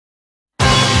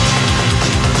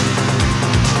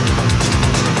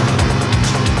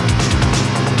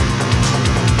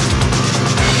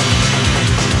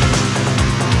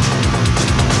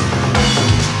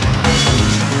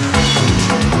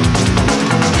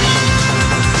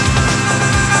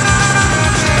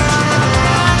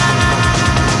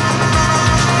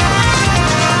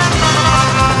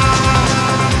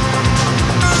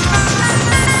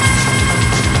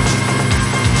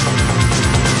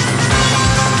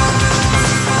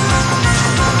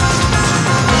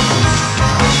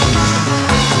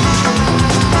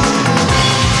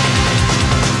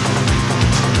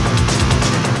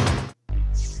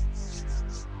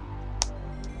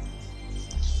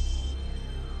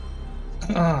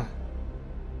Hey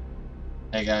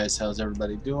guys, how's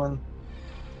everybody doing?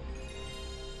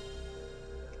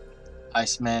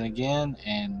 Iceman again,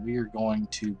 and we are going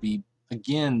to be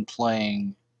again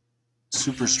playing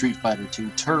Super Street Fighter 2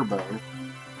 Turbo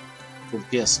for the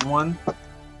PS1.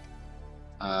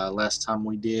 Last time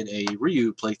we did a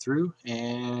Ryu playthrough,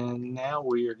 and now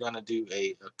we are going to do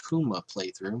a Akuma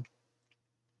playthrough.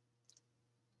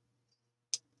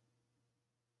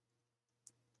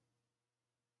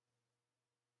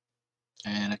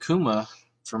 And Akuma,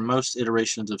 for most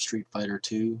iterations of Street Fighter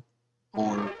 2,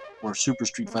 or Super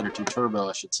Street Fighter 2 Turbo,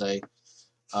 I should say,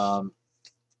 in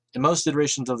most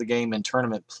iterations of the game in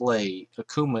tournament play,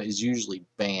 Akuma is usually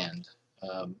banned,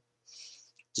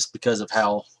 just because of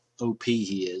how OP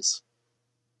he is.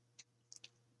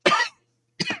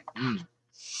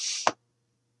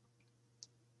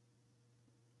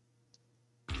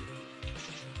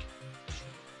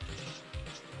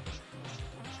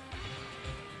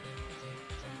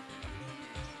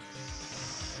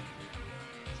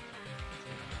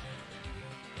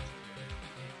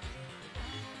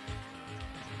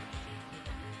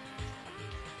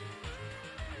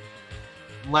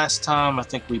 Last time I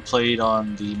think we played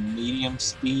on the medium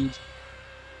speed.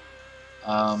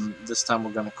 This time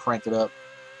we're going to crank it up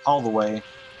all the way.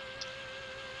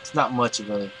 It's not much of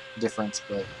a difference,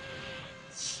 but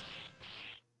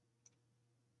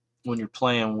when you're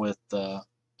playing with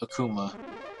Akuma,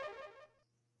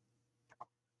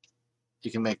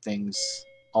 you can make things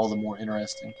all the more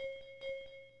interesting.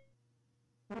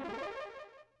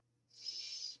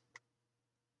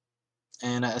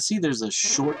 And I see there's a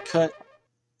shortcut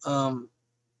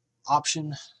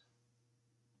option.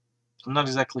 I'm not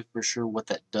exactly for sure what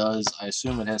that does. I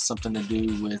assume it has something to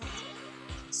do with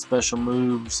special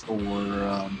moves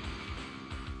or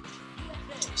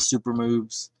super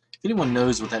moves. If anyone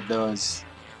knows what that does,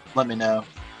 let me know.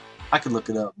 I could look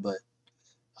it up, but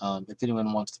if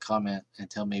anyone wants to comment and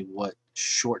tell me what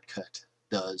shortcut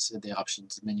does in the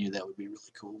options menu, that would be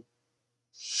really cool.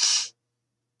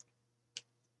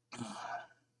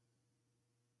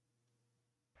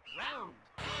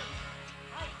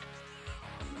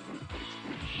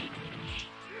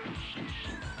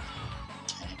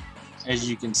 As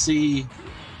you can see,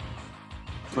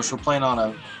 of course, we're playing on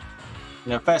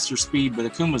a faster speed, but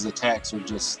Akuma's attacks are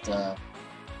just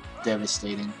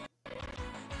devastating.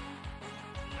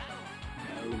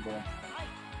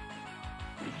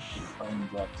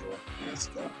 Let's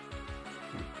go.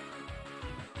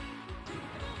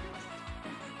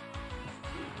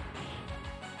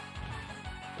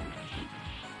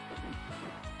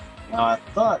 Now I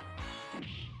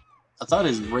thought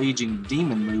his Raging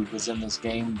Demon move was in this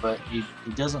game, but he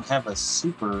doesn't have a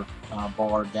super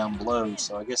bar down below,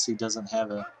 so I guess he doesn't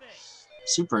have a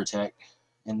super attack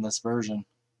in this version.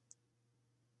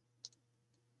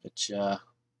 Which,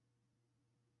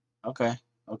 okay,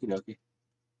 okie dokie.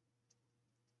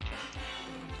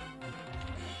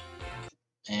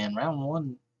 And round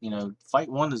one, fight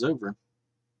one is over.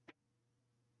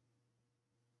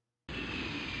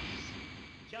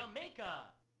 Jamaica.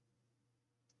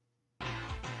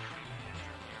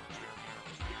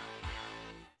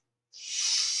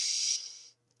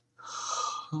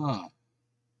 Huh.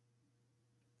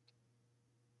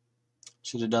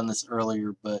 Should have done this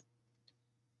earlier, but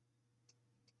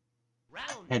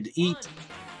had to eat.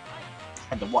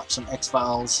 Had to watch some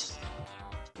X-Files.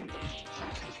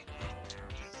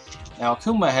 Now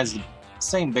Akuma has the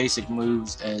same basic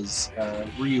moves as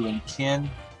Ryu and Ken.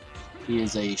 He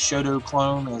is a Shoto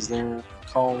clone, as they're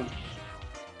called.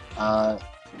 But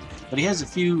he has a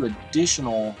few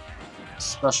additional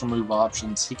special move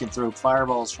options. He can throw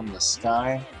fireballs from the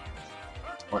sky,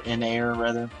 or in air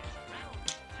rather.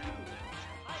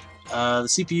 The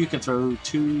CPU can throw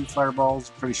 2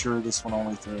 fireballs. Pretty sure this one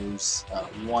only throws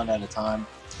 1 at a time.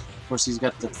 Of course, he's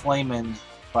got the flaming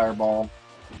fireball.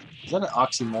 Is that an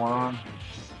oxymoron?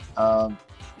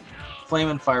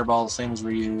 Flaming fireball, same as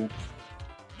Ryu.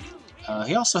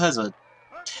 He also has a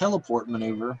teleport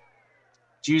maneuver.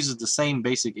 It uses the same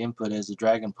basic input as a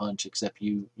Dragon Punch, except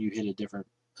you hit a different.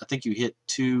 I think you hit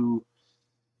two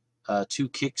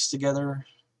kicks together,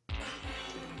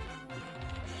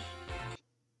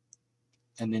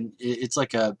 and then it's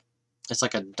like a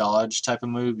dodge type of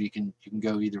move. You can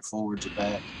go either forwards or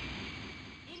back.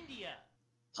 India.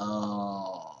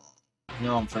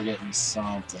 No, I'm forgetting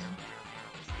something.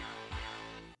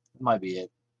 It might be it.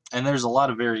 And there's a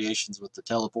lot of variations with the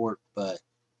teleport, but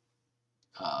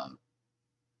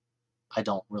I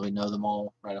don't really know them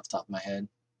all right off the top of my head.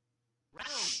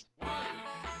 Round one.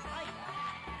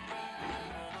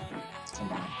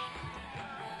 Come on.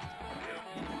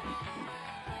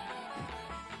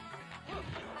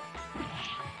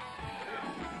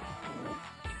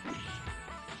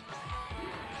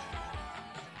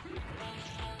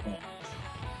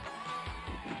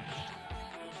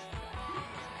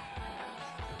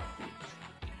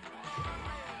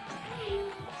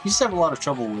 used to have a lot of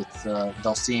trouble with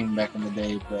Dulcine back in the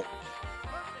day, but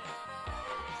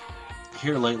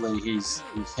here lately he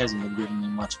hasn't been giving me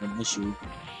much of an issue.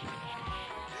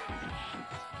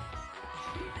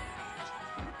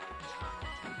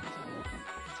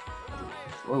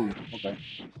 Whoa, okay.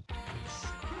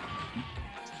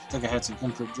 I think I had some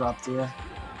input drop there.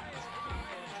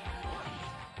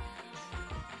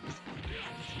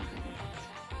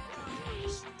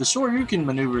 The Shoryuken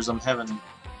maneuvers I'm having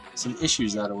some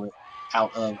issues out of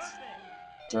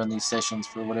during these sessions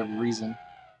for whatever reason.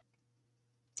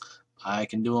 I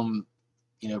can do them,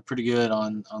 you know, pretty good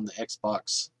on the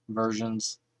Xbox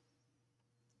versions,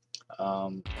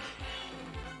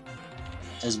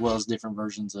 as well as different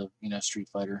versions of, you know, Street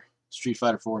Fighter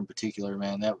 4 in particular.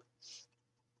 Man, that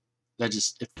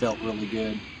just, it felt really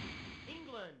good.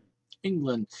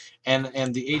 England,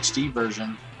 and the HD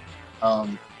version,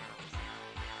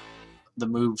 the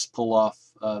moves pull off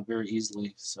very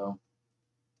easily. So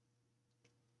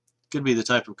could be the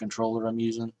type of controller I'm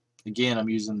using. Again, I'm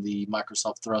using the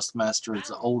Microsoft Thrustmaster. It's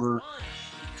an older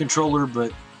controller,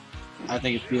 but I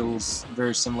think it feels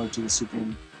very similar to the Super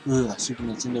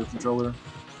Nintendo controller.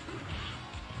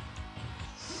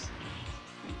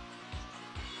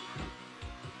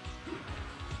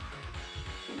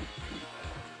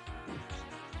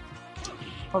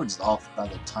 Probably just off by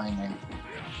the timing.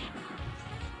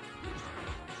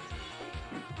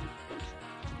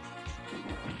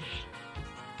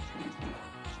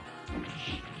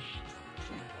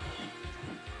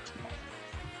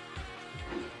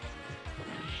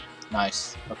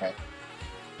 Nice. Okay.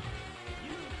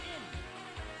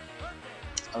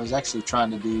 I was actually trying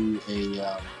to do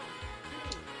a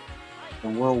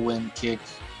whirlwind kick.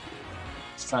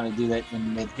 I was trying to do that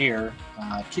in mid-air.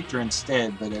 I kicked her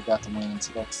instead, but I got the win,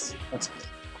 so that's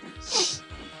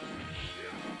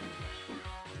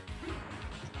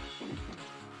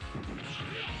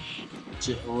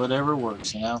good. Whatever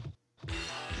works, you know.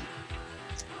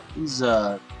 These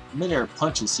mid-air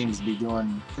punches seems to be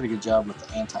doing a pretty good job with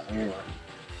the anti-air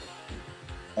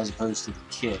as opposed to the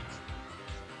kick.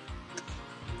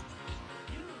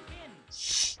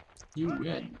 You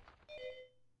win.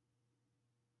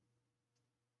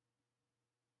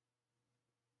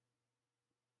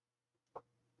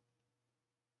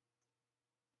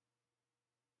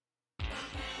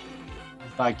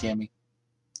 Bye, Cammy.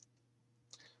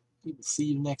 We will see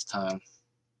you next time.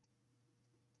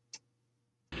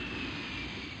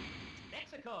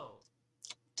 Mexico.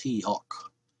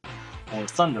 T-Hawk or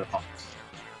Thunderhawk.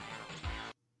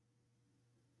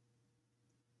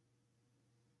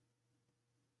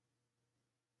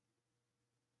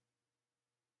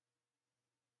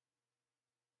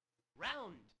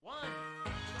 Round 1.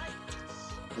 Fight.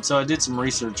 And so I did some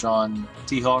research on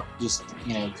T-Hawk, just,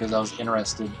 you know, because I was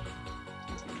interested.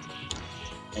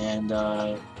 And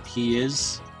he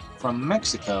is from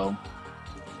Mexico.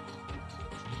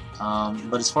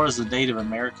 But as far as the Native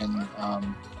American,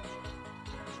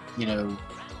 you know,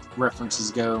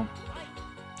 references go,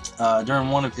 during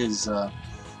one of his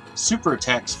super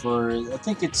attacks for, I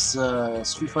think it's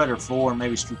Street Fighter 4,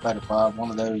 maybe Street Fighter 5,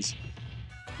 one of those,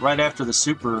 right after the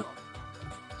super,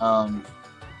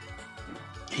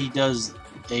 he does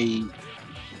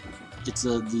it's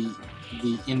the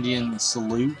Indian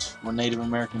salute, or Native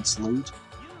American salute.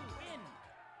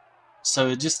 So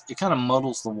it kind of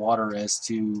muddles the water as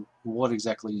to what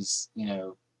exactly is, you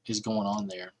know, is going on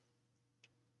there.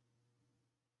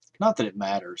 Not that it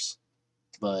matters,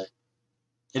 but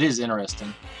it is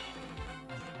interesting.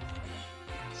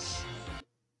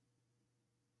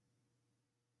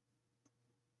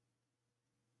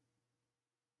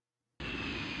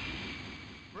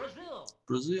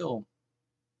 Brazil.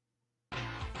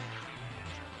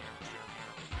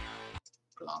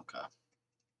 Blanca.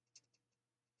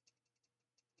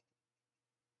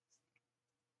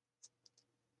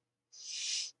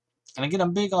 And again,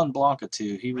 I'm big on Blanca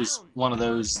too. He was one of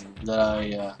those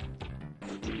that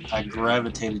I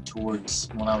gravitated towards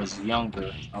when I was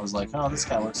younger. I was like, oh, this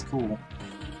guy looks cool.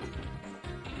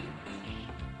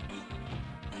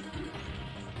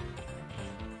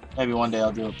 Maybe one day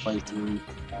I'll do a playthrough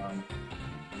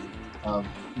of,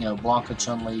 you know, Blanca,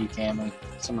 Chun-Li, Cammy,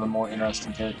 some of the more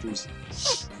interesting characters.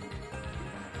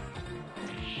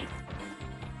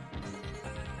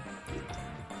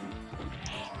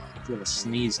 I feel a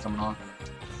sneeze coming on.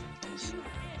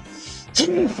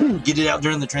 Get it out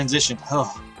during the transition.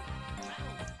 Oh.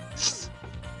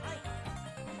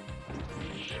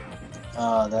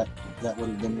 That would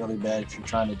have been really bad if you're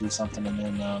trying to do something and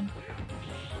then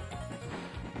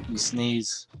you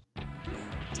sneeze.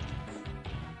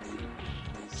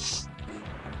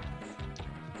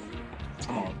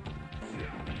 Come on.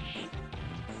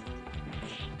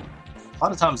 A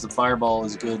lot of times the fireball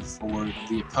is good for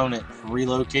the opponent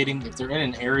relocating. If they're in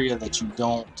an area that you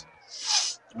don't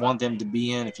want them to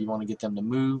be in, if you want to get them to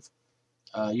move,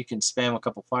 you can spam a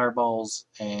couple fireballs,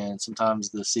 and sometimes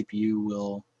the CPU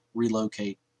will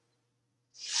relocate.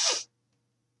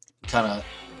 Kind of,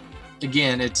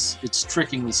 again, it's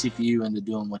tricking the CPU into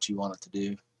doing what you want it to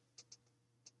do.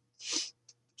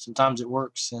 Sometimes it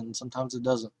works, and sometimes it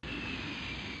doesn't.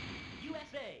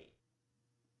 USA.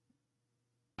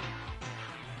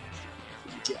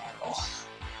 Gattle.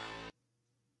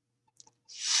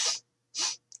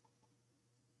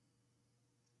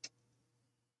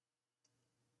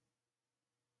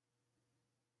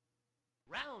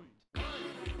 Round 1.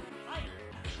 Fight.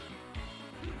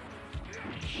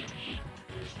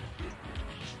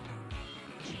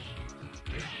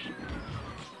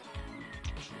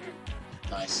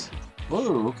 Nice.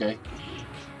 Whoa, okay.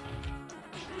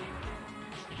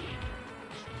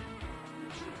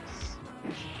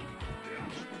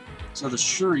 So the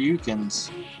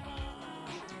Shoryukens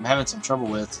I'm having some trouble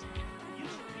with.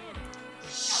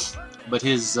 But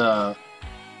his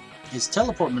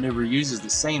teleport maneuver uses the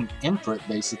same input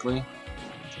basically.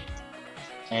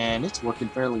 And it's working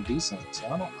fairly decent. So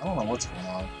I don't know what's going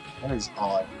on. That is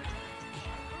odd.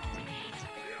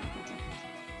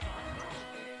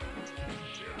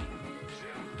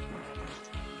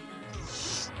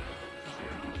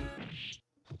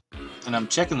 And I'm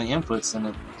checking the inputs,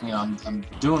 and I'm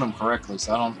doing them correctly,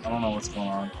 so I don't know what's going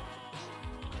on.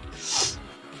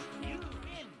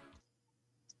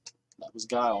 That was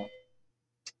Guile.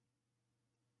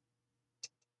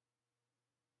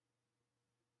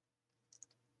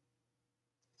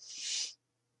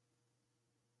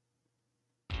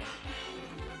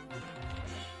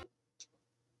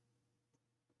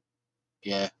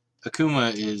 Yeah,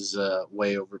 Akuma is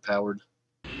way overpowered.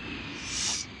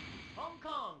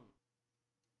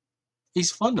 He's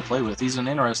fun to play with. He's an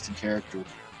interesting character,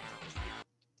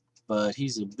 but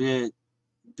he's a bit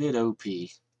OP.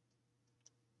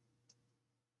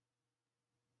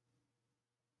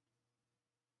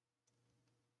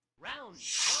 Round 1.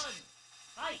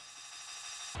 Fight.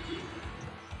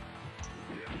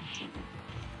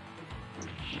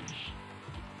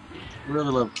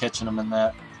 Really love catching him in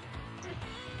that.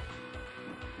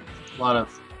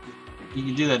 You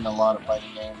can do that in a lot of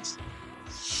fighting games.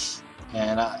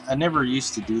 And I never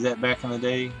used to do that back in the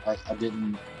day. I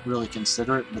didn't really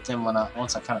consider it, but then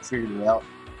once I kind of figured it out,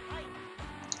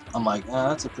 I'm like,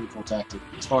 that's a pretty cool tactic.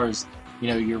 As far as,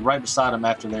 you're right beside them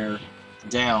after they're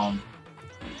down,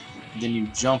 then you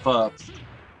jump up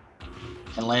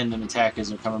and land an attack as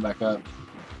they're coming back up.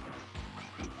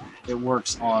 It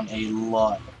works on a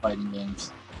lot of fighting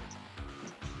games.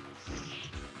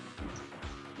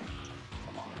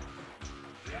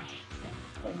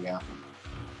 There we go.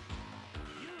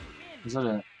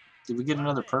 Did we get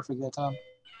another perfect that time?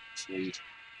 Sweet.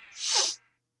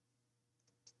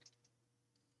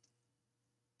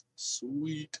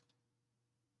 Sweet.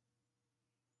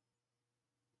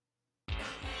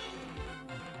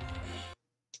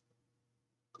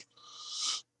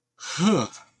 Huh.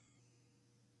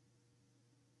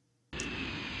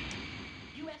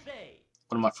 USA.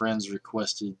 One of my friends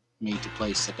requested me to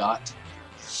play Sagat.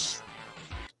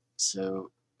 So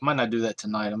I might not do that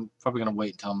tonight. I'm probably going to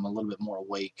wait until I'm a little bit more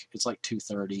awake. It's like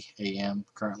 2:30 a.m.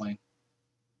 currently.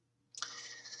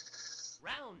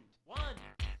 Round 1.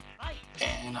 Fight.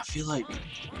 And I feel like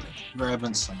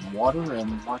grabbing some water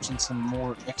and watching some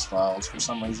more X-Files for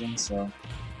some reason, so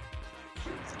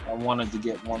I wanted to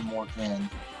get one more in.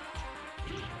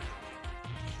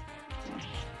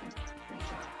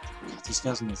 God, these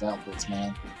guys in these outfits,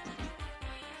 man.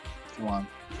 Come on.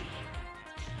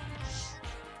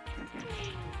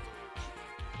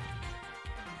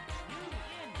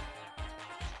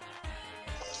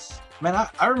 Man,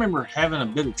 I remember having a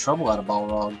bit of trouble out of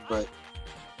Balrog, but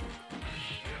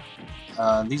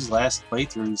these last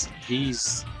playthroughs,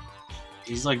 he's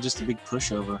like just a big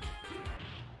pushover.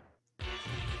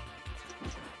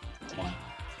 Come on.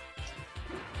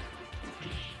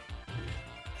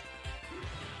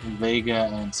 Vega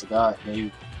and Sagat,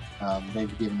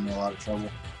 they've given me a lot of trouble.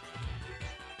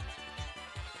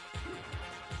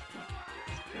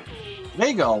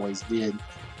 Vega always did.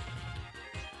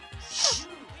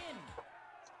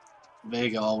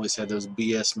 Vega always had those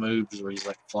BS moves where he's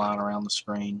like flying around the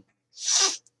screen.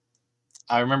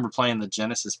 I remember playing the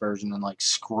Genesis version and like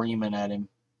screaming at him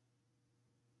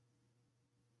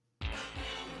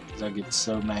because I get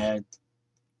so mad.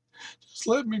 Just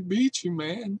let me beat you,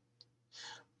 man.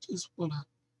 Just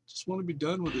wanna be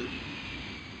done with it,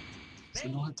 so I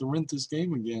don't have to rent this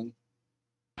game again.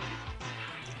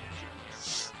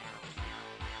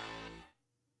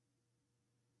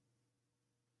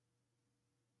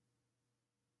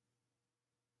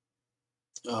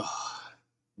 Oh,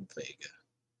 Vega.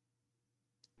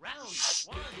 Round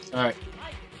one. Alright.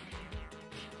 Fight.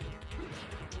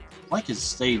 I like his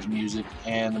stage music,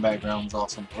 and the background's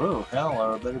awesome. Oh, hell,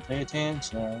 I better pay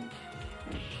attention.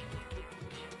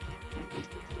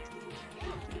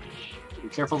 Be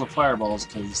careful of the fireballs,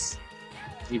 because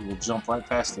he will jump right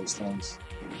past those things.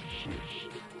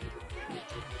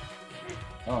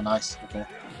 Oh, nice. Okay.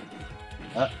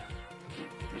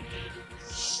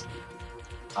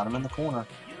 Caught him in the corner.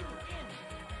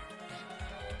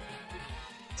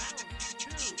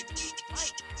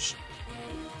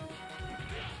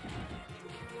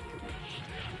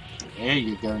 There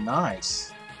you go,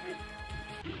 nice.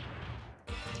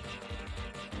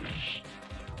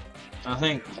 I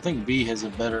think B has a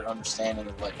better understanding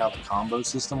of like how the combo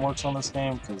system works on this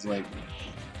game, because like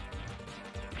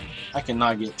I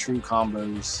cannot get true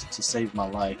combos to save my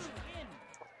life.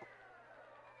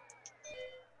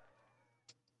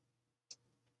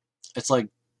 It's like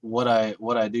what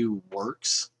I do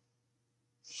works,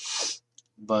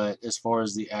 but as far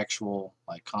as the actual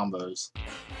like combos,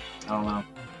 I don't know.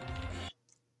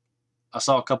 I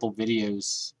saw a couple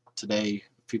videos today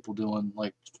of people doing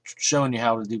like showing you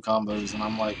how to do combos, and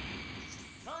I'm like,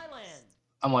 I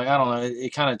don't know.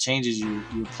 It kind of changes your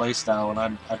play style,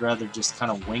 and I'd rather just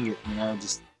kind of wing it, you know,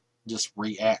 just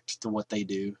react to what they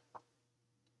do.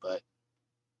 But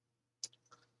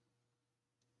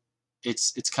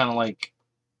it's kind of like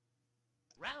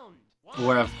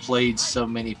where I've played so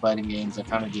many fighting games, I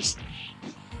kind of just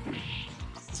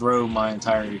throw my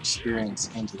entire experience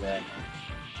into that.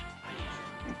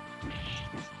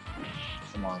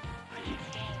 Come on.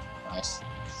 Nice.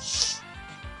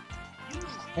 I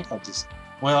think I just...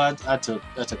 Well, I took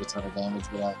a ton of damage,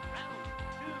 but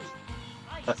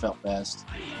that felt fast.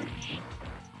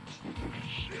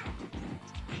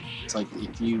 It's like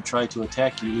if you try to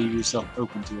attack, you leave yourself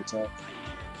open to attack.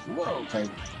 Whoa, okay.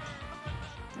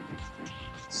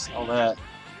 Saw that.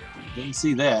 Didn't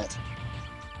see that.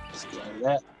 Let's get out of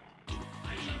that.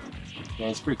 Yeah,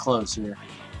 it's pretty close here.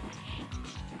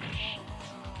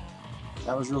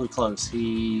 That was really close.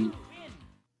 He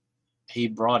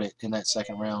brought it in that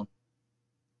second round.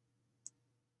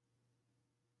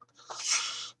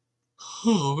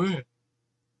 Oh man.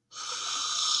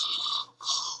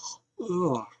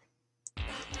 Ugh.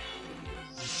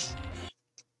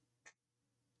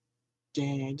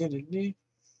 Thailand.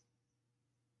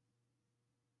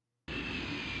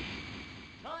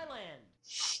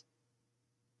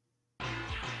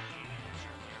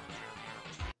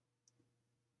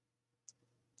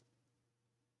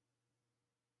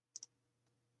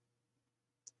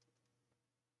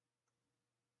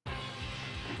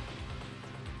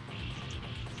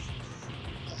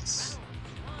 Yes.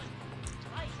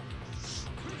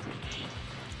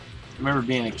 I remember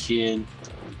being a kid,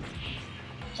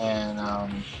 and I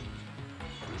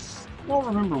don't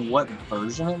remember what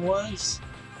version it was.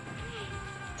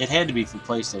 It had to be for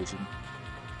PlayStation,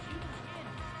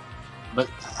 but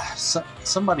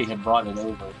somebody had brought it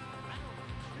over,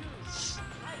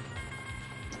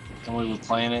 and we were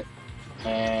playing it.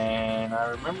 And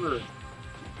I remember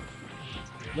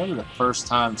the first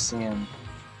time seeing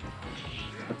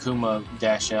Akuma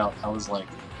dash out. I was like,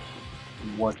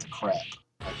 "What the crap?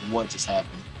 Like, what just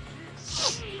happened?"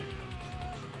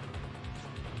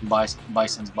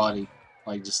 Bison's body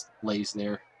like just lays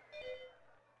there.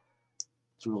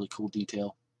 It's a really cool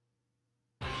detail.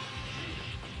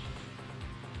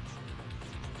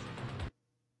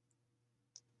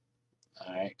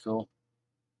 Alright, cool.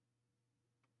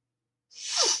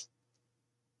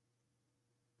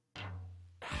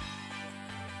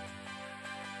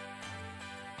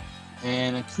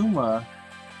 And Akuma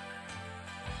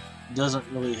doesn't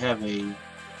really have a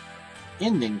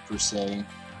ending per se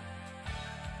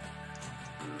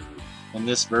in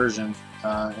this version.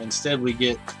 Instead, we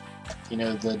get, you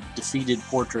know, the defeated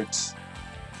portraits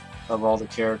of all the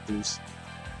characters,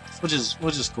 which is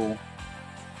cool.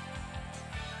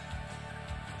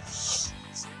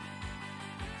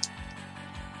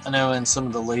 I know in some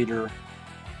of the later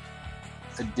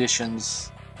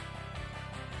editions,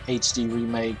 HD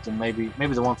remake, and maybe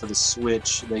the one for the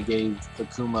Switch, they gave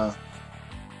Akuma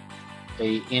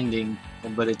a ending,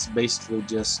 but it's basically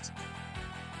just,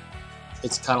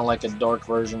 it's kind of like a dark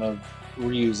version of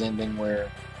Ryu's ending,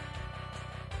 where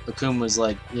Akuma's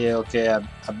like, yeah, okay,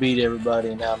 I beat everybody,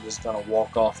 and now I'm just gonna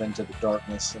walk off into the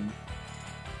darkness. And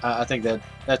I think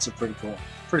that's a pretty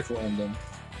cool ending.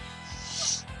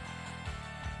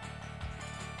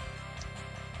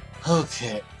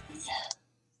 Okay.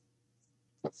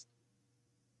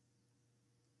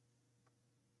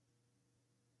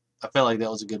 I felt like that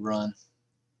was a good run.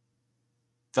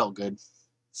 Felt good.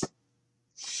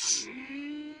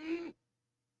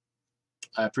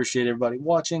 I appreciate everybody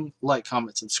watching. Like,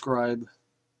 comment, subscribe.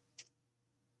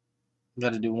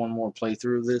 Got to do one more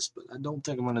playthrough of this, but I don't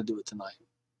think I'm going to do it tonight.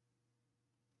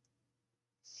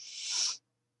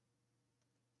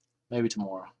 Maybe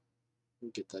tomorrow.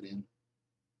 We'll get that in.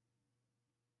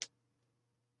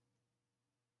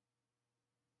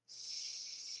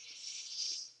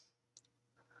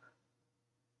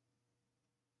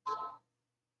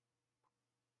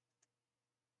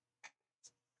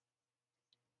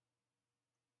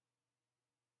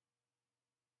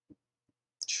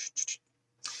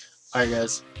 Alright,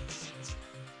 guys.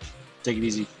 Take it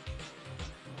easy.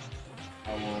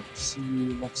 I will see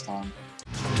you next time.